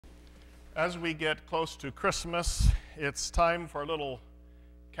As we get close to Christmas, it's time for a little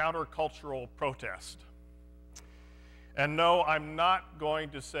countercultural protest. And no, I'm not going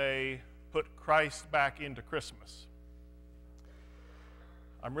to say, put Christ back into Christmas.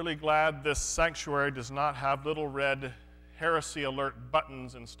 I'm really glad this sanctuary does not have little red heresy alert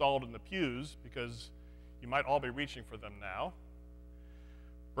buttons installed in the pews, because you might all be reaching for them now.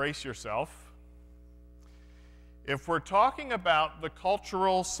 Brace yourself. If we're talking about the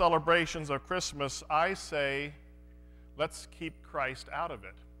cultural celebrations of Christmas, I say, let's keep Christ out of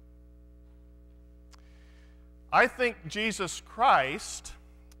it. I think Jesus Christ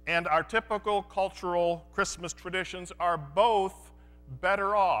and our typical cultural Christmas traditions are both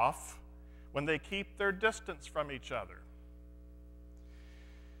better off when they keep their distance from each other.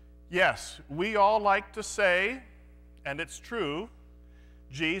 Yes, we all like to say, and it's true,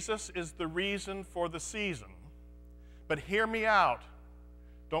 Jesus is the reason for the season. But hear me out.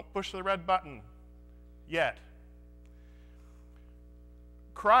 Don't push the red button yet.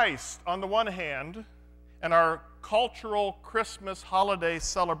 Christ, on the one hand, and our cultural Christmas holiday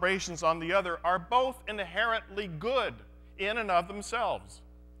celebrations on the other are both inherently good in and of themselves.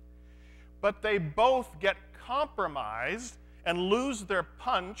 But they both get compromised and lose their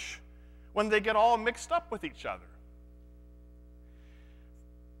punch when they get all mixed up with each other.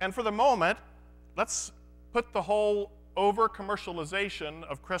 And for the moment, let's put the whole over-commercialization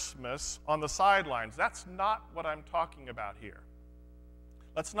of Christmas on the sidelines. That's not what I'm talking about here.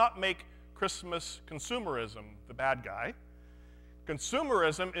 Let's not make Christmas consumerism the bad guy.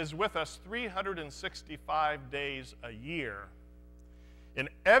 Consumerism is with us 365 days a year in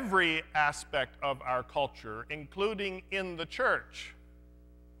every aspect of our culture, including in the church.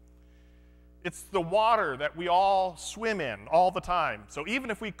 It's the water that we all swim in all the time. So even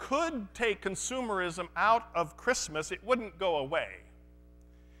if we could take consumerism out of Christmas, it wouldn't go away.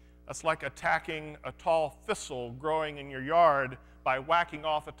 That's like attacking a tall thistle growing in your yard by whacking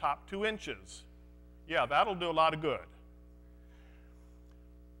off the top 2 inches. Yeah, that'll do a lot of good.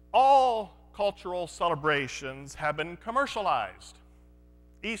 All cultural celebrations have been commercialized.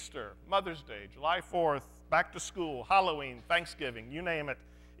 Easter, Mother's Day, July 4th, back to school, Halloween, Thanksgiving, you name it.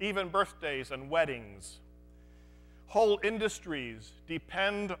 Even birthdays and weddings. Whole industries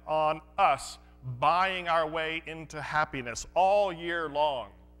depend on us buying our way into happiness all year long.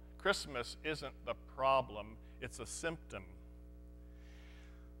 Christmas isn't the problem, it's a symptom.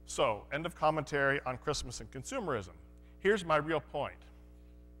 So, end of commentary on Christmas and consumerism. Here's my real point.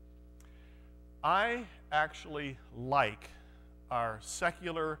 I actually like our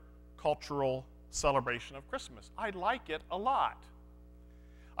secular cultural celebration of Christmas. I like it a lot.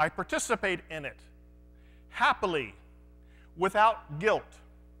 I participate in it happily, without guilt.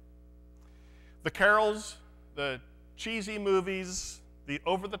 The carols, the cheesy movies, the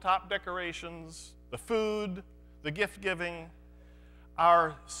over-the-top decorations, the food, the gift-giving.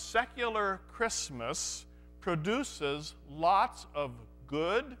 Our secular Christmas produces lots of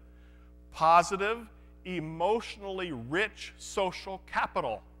good, positive, emotionally rich social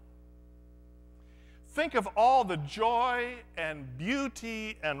capital. Think of all the joy and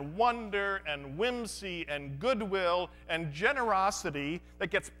beauty and wonder and whimsy and goodwill and generosity that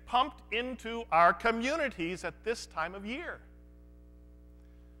gets pumped into our communities at this time of year.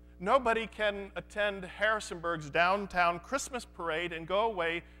 Nobody can attend Harrisonburg's downtown Christmas parade and go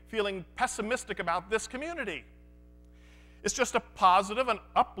away feeling pessimistic about this community. It's just a positive and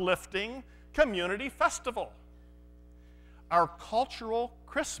uplifting community festival. Our cultural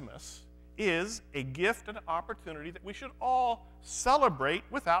Christmas is a gift and opportunity that we should all celebrate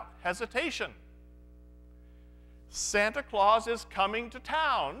without hesitation. Santa Claus is coming to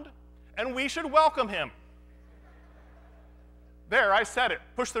town, and we should welcome him. There, I said it.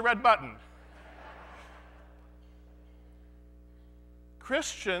 Push the red button.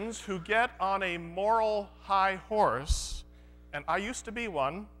 Christians who get on a moral high horse, and I used to be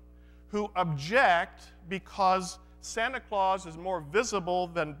one, who object because Santa Claus is more visible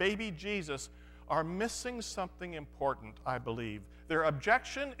than baby Jesus, are missing something important, I believe. Their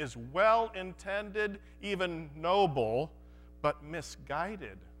objection is well-intended, even noble, but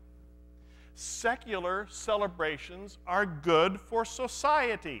misguided. Secular celebrations are good for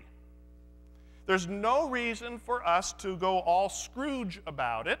society. There's no reason for us to go all Scrooge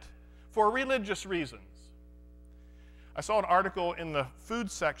about it for religious reasons. I saw an article in the food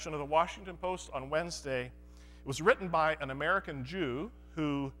section of the Washington Post on Wednesday. It was written by an American Jew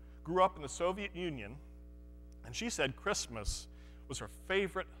who grew up in the Soviet Union, and she said Christmas was her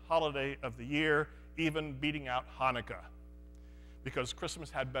favorite holiday of the year, even beating out Hanukkah, because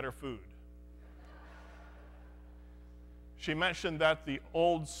Christmas had better food. She mentioned that the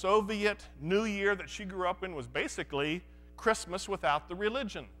old Soviet New Year that she grew up in was basically Christmas without the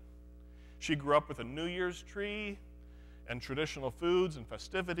religion. She grew up with a New Year's tree and traditional foods and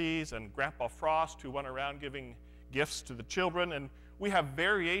festivities and Grandpa Frost who went around giving gifts to the children. And we have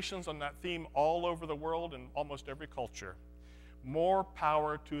variations on that theme all over the world in almost every culture. More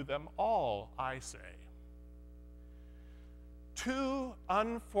power to them all, I say. Two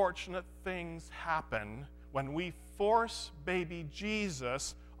unfortunate things happen when we force baby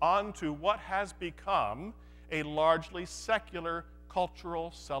Jesus onto what has become a largely secular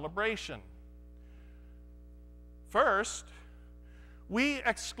cultural celebration. First, we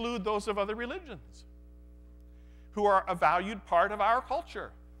exclude those of other religions who are a valued part of our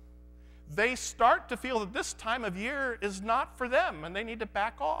culture. They start to feel that this time of year is not for them and they need to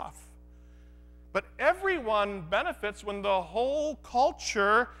back off. But everyone benefits when the whole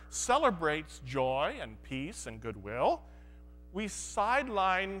culture celebrates joy and peace and goodwill. We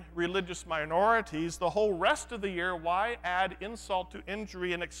sideline religious minorities the whole rest of the year. Why add insult to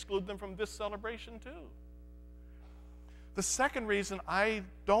injury and exclude them from this celebration too? The second reason I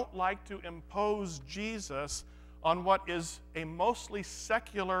don't like to impose Jesus on what is a mostly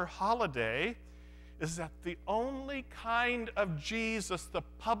secular holiday is that the only kind of Jesus the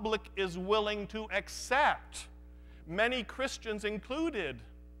public is willing to accept, many Christians included,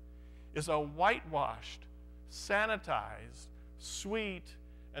 is a whitewashed, sanitized, sweet,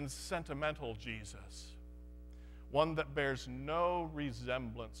 and sentimental Jesus, one that bears no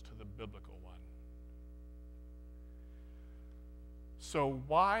resemblance to the biblical one. So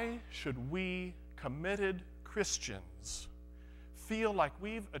why should we committed Christians feel like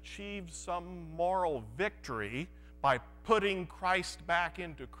we've achieved some moral victory by putting Christ back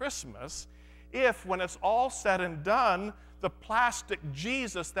into Christmas if, when it's all said and done, the plastic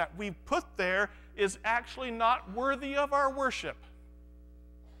Jesus that we've put there is actually not worthy of our worship?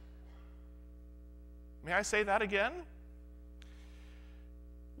 May I say that again?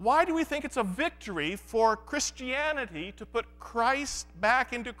 Why do we think it's a victory for Christianity to put Christ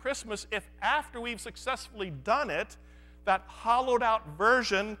back into Christmas if, after we've successfully done it, that hollowed out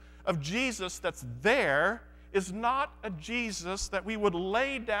version of Jesus that's there is not a Jesus that we would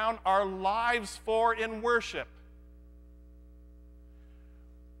lay down our lives for in worship?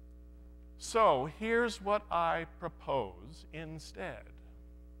 So here's what I propose instead.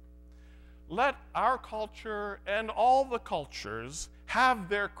 Let our culture and all the cultures have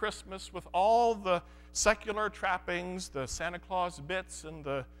their Christmas with all the secular trappings, the Santa Claus bits and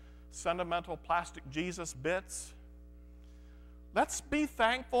the sentimental plastic Jesus bits. Let's be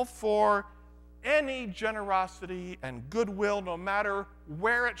thankful for any generosity and goodwill, no matter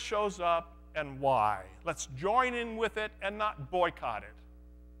where it shows up and why. Let's join in with it and not boycott it.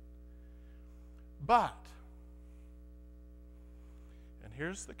 But, and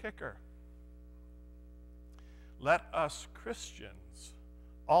here's the kicker, let us Christians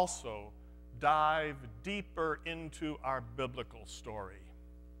also dive deeper into our biblical story.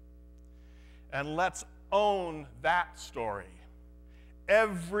 And let's own that story.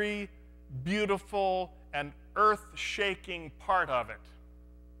 Every beautiful and earth-shaking part of it.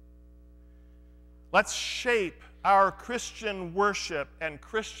 Let's shape our Christian worship and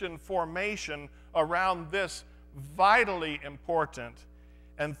Christian formation around this vitally important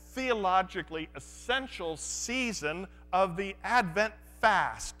and theologically essential season of the Advent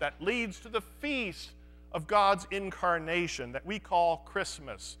fast that leads to the feast of God's incarnation that we call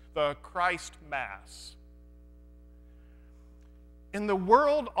Christmas, the Christ Mass. In the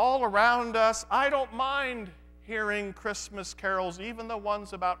world all around us, I don't mind hearing Christmas carols, even the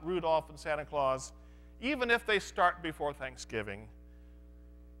ones about Rudolph and Santa Claus, even if they start before Thanksgiving.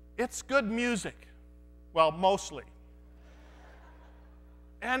 It's good music. Well, mostly.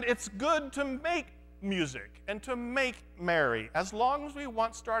 And it's good to make music and to make merry, as long as we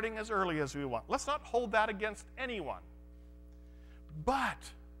want, starting as early as we want. Let's not hold that against anyone. But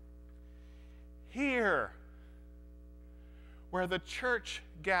here, where the church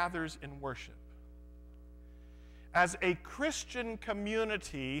gathers in worship, as a Christian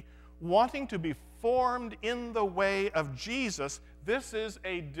community wanting to be formed in the way of Jesus, this is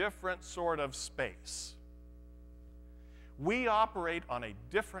a different sort of space. We operate on a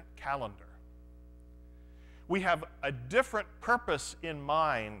different calendar. We have a different purpose in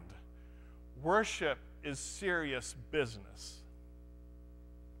mind. Worship is serious business.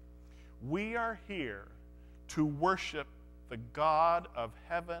 We are here to worship the God of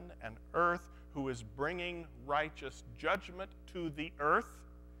heaven and earth, who is bringing righteous judgment to the earth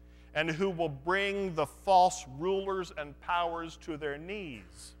and who will bring the false rulers and powers to their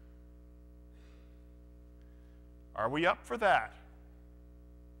knees. Are we up for that?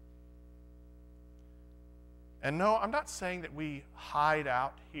 And no, I'm not saying that we hide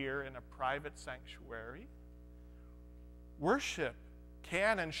out here in a private sanctuary. Worship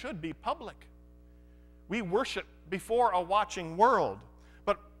can and should be public. We worship before a watching world.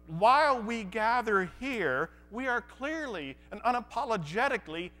 But while we gather here, we are clearly and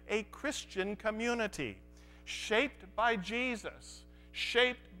unapologetically a Christian community, shaped by Jesus,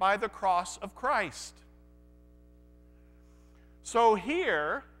 shaped by the cross of Christ. So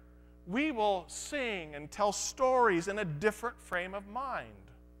here, we will sing and tell stories in a different frame of mind.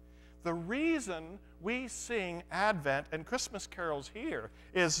 The reason we sing Advent and Christmas carols here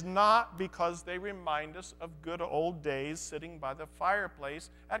is not because they remind us of good old days sitting by the fireplace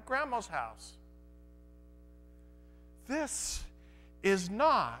at Grandma's house. This is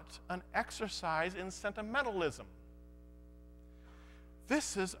not an exercise in sentimentalism.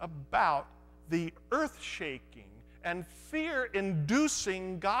 This is about the earth-shaking and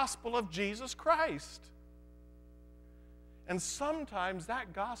fear-inducing gospel of Jesus Christ. And sometimes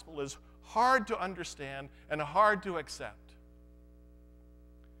that gospel is hard to understand and hard to accept.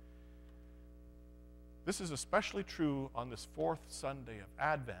 This is especially true on this fourth Sunday of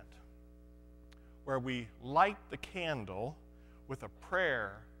Advent, where we light the candle with a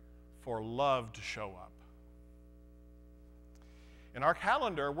prayer for love to show up. In our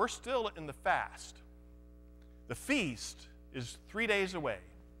calendar, we're still in the fast. The feast is 3 days away.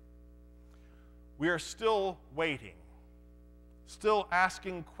 We are still waiting, still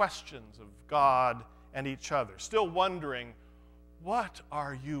asking questions of God and each other, still wondering, what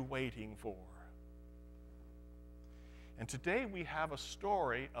are you waiting for? And today we have a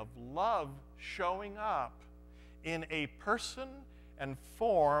story of love showing up in a person and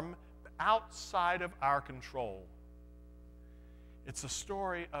form outside of our control. It's a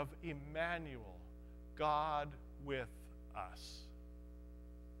story of Emmanuel, God with us.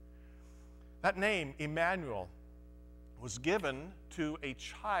 That name, Emmanuel, was given to a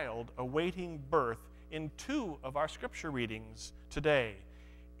child awaiting birth in 2 of our scripture readings today,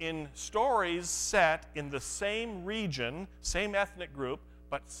 in stories set in the same region, same ethnic group,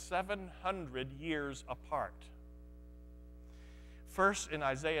 but 700 years apart. First, in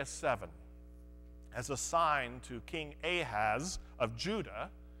Isaiah 7, as a sign to King Ahaz of Judah,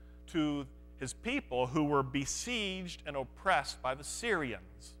 to his people who were besieged and oppressed by the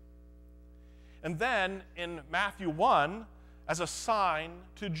Syrians. And then in Matthew 1, as a sign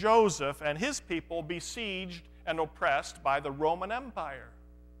to Joseph and his people besieged and oppressed by the Roman Empire.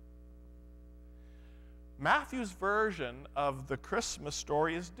 Matthew's version of the Christmas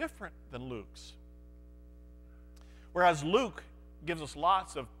story is different than Luke's. Whereas Luke gives us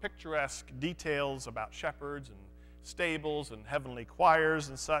lots of picturesque details about shepherds and stables and heavenly choirs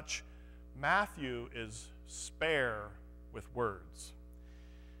and such, Matthew is spare with words.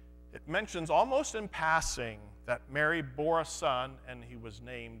 It mentions almost in passing that Mary bore a son and he was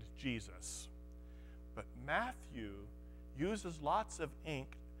named Jesus. But Matthew uses lots of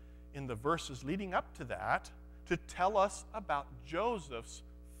ink in the verses leading up to that to tell us about Joseph's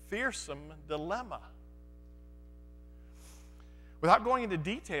fearsome dilemma. Without going into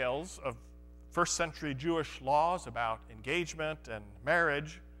details of first century Jewish laws about engagement and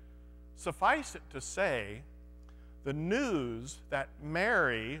marriage, suffice it to say, the news that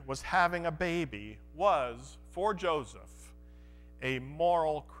Mary was having a baby was, for Joseph, a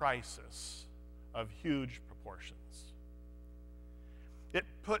moral crisis of huge proportions. It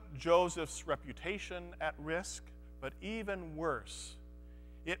put Joseph's reputation at risk, but even worse,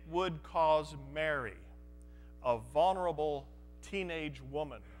 it would cause Mary, a vulnerable teenage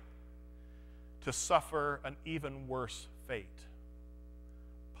woman, to suffer an even worse fate.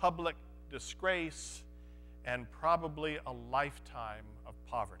 Public disgrace and probably a lifetime of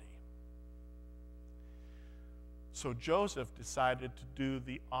poverty. So Joseph decided to do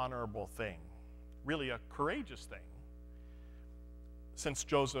the honorable thing, really a courageous thing, since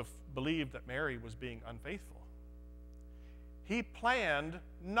Joseph believed that Mary was being unfaithful. He planned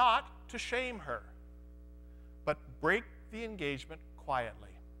not to shame her, but break the engagement quietly.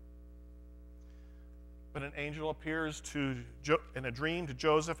 But an angel appears in a dream to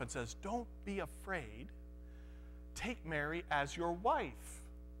Joseph and says, "Don't be afraid. Take Mary as your wife.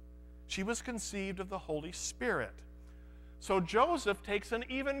 She was conceived of the Holy Spirit." So Joseph takes an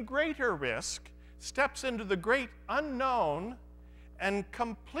even greater risk, steps into the great unknown, and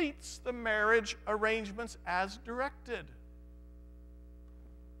completes the marriage arrangements as directed.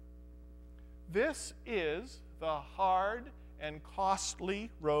 This is the hard and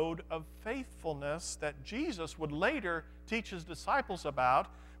costly road of faithfulness that Jesus would later teach his disciples about,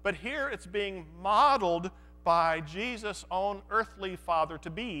 but here it's being modeled by Jesus' own earthly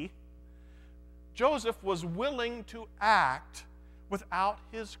father-to-be, Joseph was willing to act without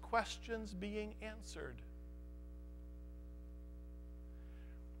his questions being answered.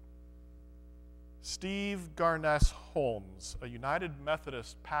 Steve Garness Holmes, a United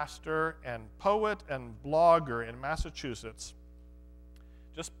Methodist pastor and poet and blogger in Massachusetts,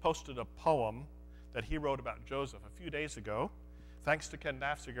 just posted a poem that he wrote about Joseph a few days ago. Thanks to Ken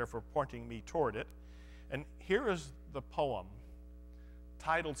Nafziger for pointing me toward it. And here is the poem,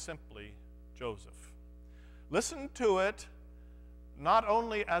 titled simply, Joseph. Listen to it not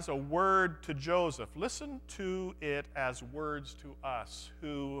only as a word to Joseph, listen to it as words to us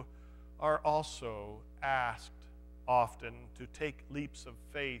who are also asked often to take leaps of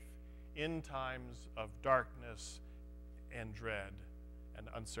faith in times of darkness and dread and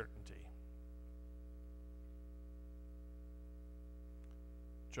uncertainty.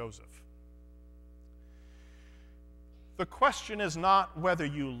 Joseph. The question is not whether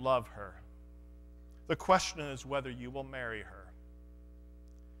you love her. The question is whether you will marry her.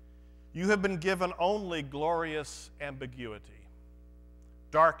 You have been given only glorious ambiguity,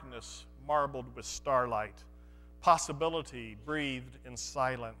 darkness marbled with starlight, possibility breathed in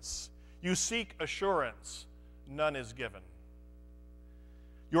silence. You seek assurance, none is given.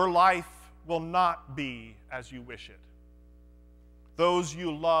 Your life will not be as you wish it. Those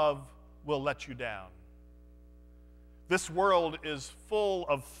you love will let you down. This world is full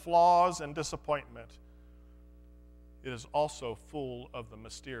of flaws and disappointment. It is also full of the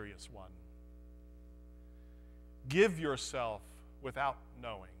mysterious one. Give yourself without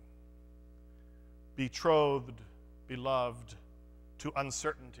knowing. Betrothed, beloved, to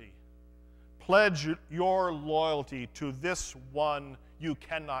uncertainty. Pledge your loyalty to this one you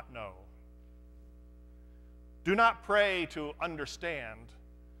cannot know. Do not pray to understand.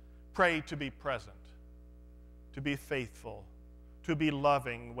 Pray to be present, to be faithful, to be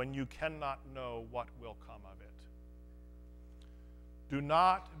loving when you cannot know what will come of it. Do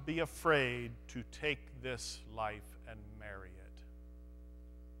not be afraid to take this life and marry it.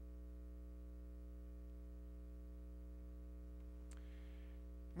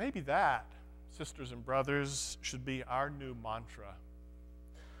 Maybe that, sisters and brothers, should be our new mantra.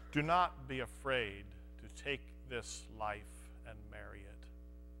 Do not be afraid to take this life and marry it.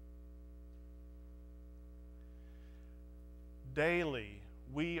 Daily,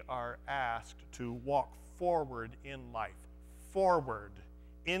 we are asked to walk forward in life, forward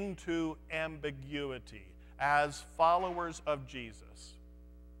into ambiguity as followers of Jesus.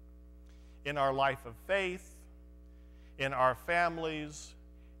 In our life of faith, in our families,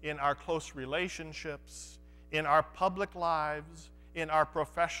 in our close relationships, in our public lives, in our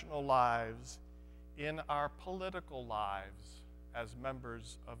professional lives, in our political lives as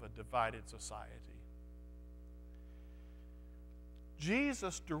members of a divided society.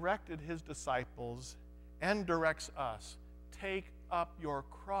 Jesus directed his disciples and directs us, take up your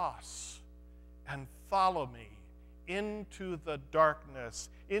cross and follow me into the darkness,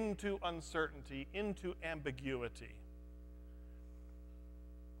 into uncertainty, into ambiguity.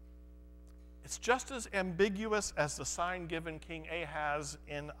 It's just as ambiguous as the sign given King Ahaz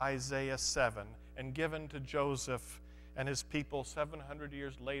in Isaiah 7 and given to Joseph and his people 700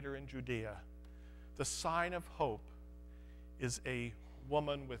 years later in Judea. The sign of hope is a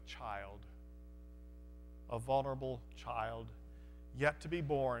woman with child, a vulnerable child yet to be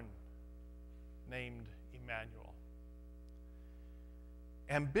born, named Emmanuel.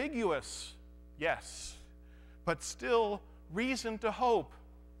 Ambiguous, yes, but still reason to hope.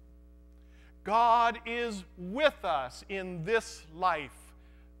 God is with us in this life,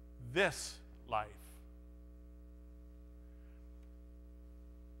 this life.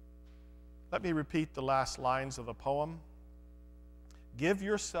 Let me repeat the last lines of the poem. Give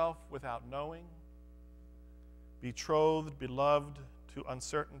yourself without knowing, betrothed, beloved to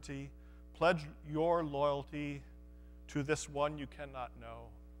uncertainty, pledge your loyalty to this one you cannot know.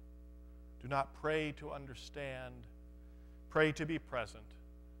 Do not pray to understand, pray to be present,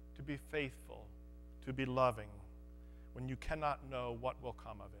 to be faithful, to be loving, when you cannot know what will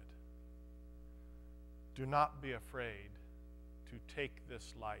come of it. Do not be afraid to take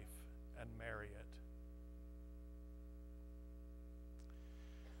this life and marry it.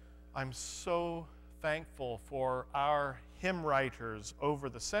 I'm so thankful for our hymn writers over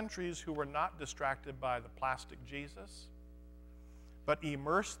the centuries who were not distracted by the plastic Jesus, but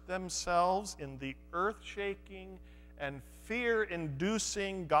immersed themselves in the earth-shaking and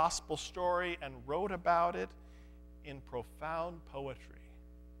fear-inducing gospel story and wrote about it in profound poetry.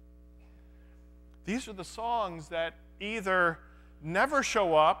 These are the songs that either never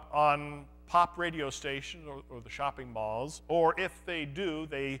show up on pop radio station or the shopping malls, or if they do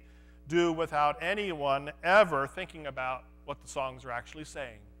without anyone ever thinking about what the songs are actually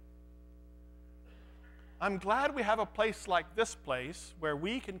saying. I'm glad we have a place like this place where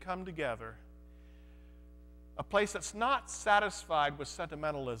we can come together, a place that's not satisfied with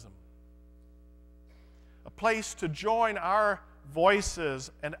sentimentalism, a place to join our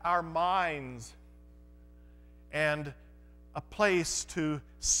voices and our minds, and a place to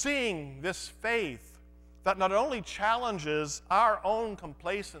sing this faith that not only challenges our own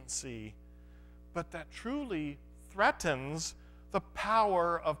complacency, but that truly threatens the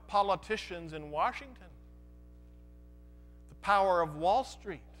power of politicians in Washington, the power of Wall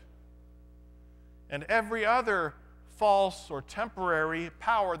Street, and every other false or temporary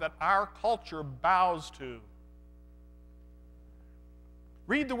power that our culture bows to.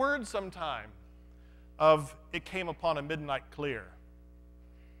 Read the words sometime of "It came upon a midnight clear,"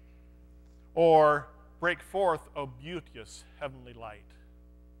 or "Break forth, O beauteous heavenly light,"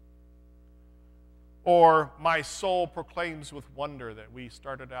 or "My soul proclaims with wonder," that we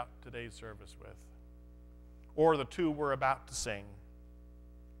started out today's service with, or the two we're about to sing.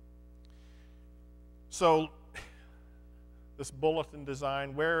 So, this bulletin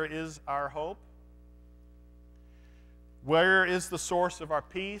design, where is our hope? Where is the source of our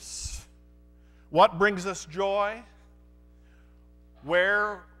peace? What brings us joy?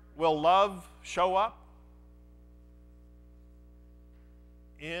 Where will love show up?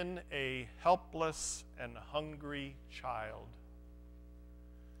 In a helpless and hungry child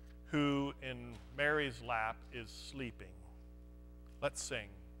who in Mary's lap is sleeping. Let's sing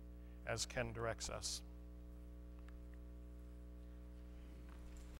as Ken directs us.